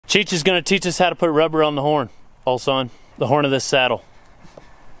Cheech is going to teach us how to put rubber on the horn, also on the horn of this saddle.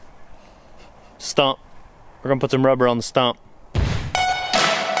 Stump. We're going to put some rubber on the stump.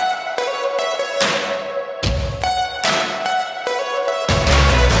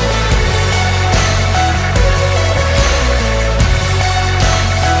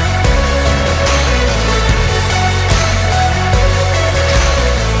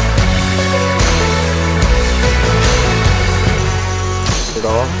 It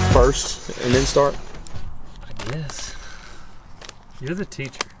off first and then start? I guess. You're the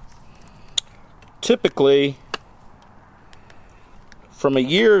teacher. Typically, from a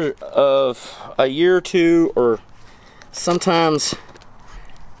year or two, or sometimes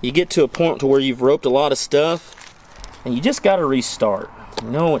you get to a point to where you've roped a lot of stuff and you just got to restart. You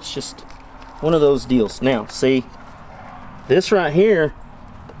know, it's just one of those deals. Now, see, this right here,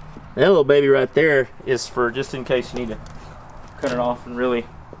 that little baby right there is for just in case you need to cut it off and really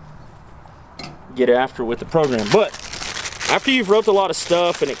get after with the program. But after you've roped a lot of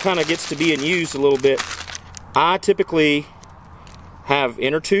stuff and it kind of gets to being used a little bit, I typically have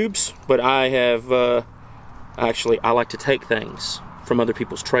inner tubes, but I have actually, I like to take things from other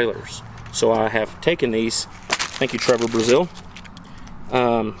people's trailers. So I have taken these. Thank you, Trevor Brazil.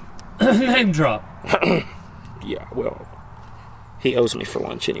 Name drop. Yeah, well, he owes me for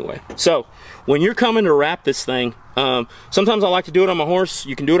lunch anyway. So when you're coming to wrap this thing, sometimes I like to do it on my horse.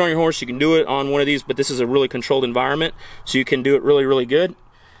 You can do it on your horse, you can do it on one of these, but this is a really controlled environment, so you can do it really, really good.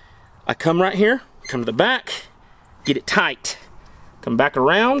 I come right here, come to the back, get it tight. Come back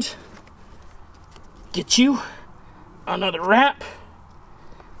around, get you another wrap.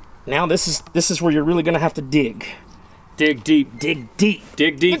 Now this is where you're really gonna have to dig. Dig deep. Dig deep.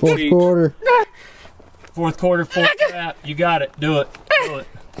 Dig deep. Fourth quarter. Fourth quarter, fourth wrap. You got it. Do it. Do it.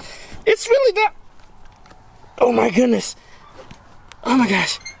 It's really that. Oh my goodness. Oh my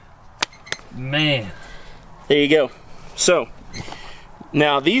gosh. Man. There you go. So,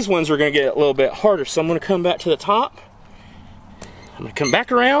 now these ones are gonna get a little bit harder. So I'm gonna come back to the top. I'm gonna come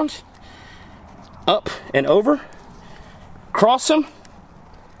back around, up and over, cross them,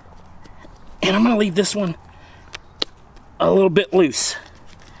 and I'm gonna leave this one a little bit loose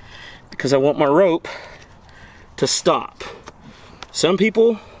because I want my rope to stop. Some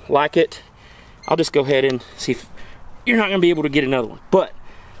people like it. I'll just go ahead and see if you're not gonna be able to get another one, but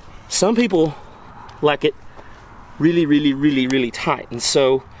some people like it really, really, really, really tight, and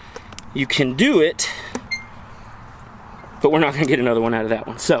so you can do it, but we're not gonna get another one out of that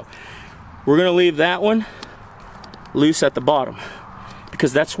one. So we're gonna leave that one loose at the bottom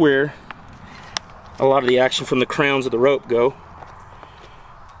because that's where a lot of the action from the crowns of the rope go.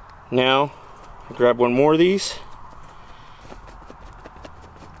 Now, I grab one more of these.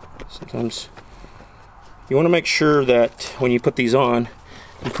 Sometimes you wanna make sure that when you put these on,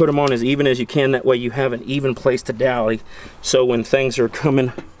 you put them on as even as you can. That way you have an even place to dally. So when things are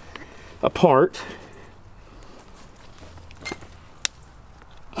coming apart,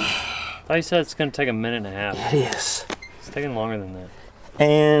 I thought you said it's going to take a minute and a half. it is. It's taking longer than that.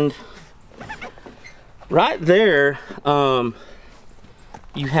 And right there,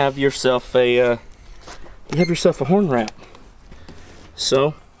 you have yourself a horn wrap.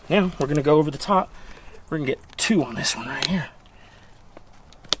 So now we're gonna go over the top. We're gonna get two on this one right here,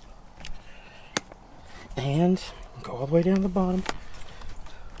 and go all the way down to the bottom.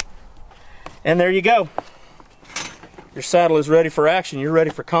 And there you go. Your saddle is ready for action. You're ready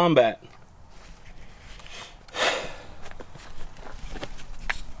for combat.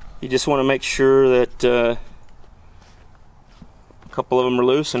 You just want to make sure that a couple of them are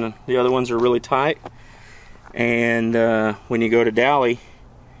loose and the other ones are really tight. And when you go to dally,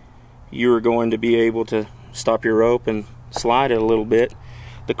 you are going to be able to stop your rope and slide it a little bit.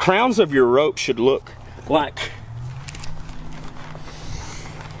 The crowns of your rope should look like,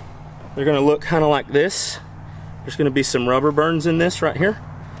 they're going to look kind of like this. There's going to be some rubber burns in this right here.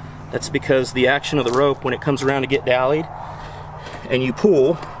 That's because the action of the rope, when it comes around to get dallied and you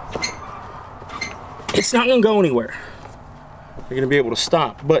pull, it's not going to go anywhere. You're going to be able to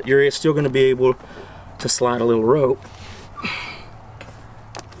stop, but you're still going to be able to slide a little rope.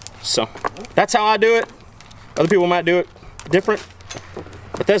 So that's how I do it. Other people might do it different,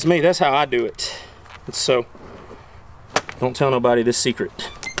 but that's me. That's how I do it. And so don't tell nobody this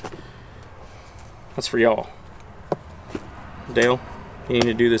secret. That's for y'all. Dale, you need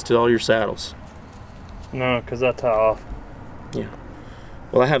to do this to all your saddles. No, because I tie off. Yeah.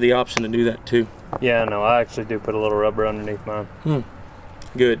 Well, I have the option to do that too. Yeah, no, I actually do put a little rubber underneath mine.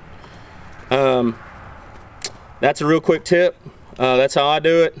 Good. That's a real quick tip. That's how I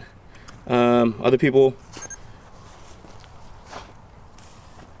do it. Other people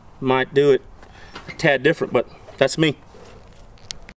might do it a tad different, but that's me.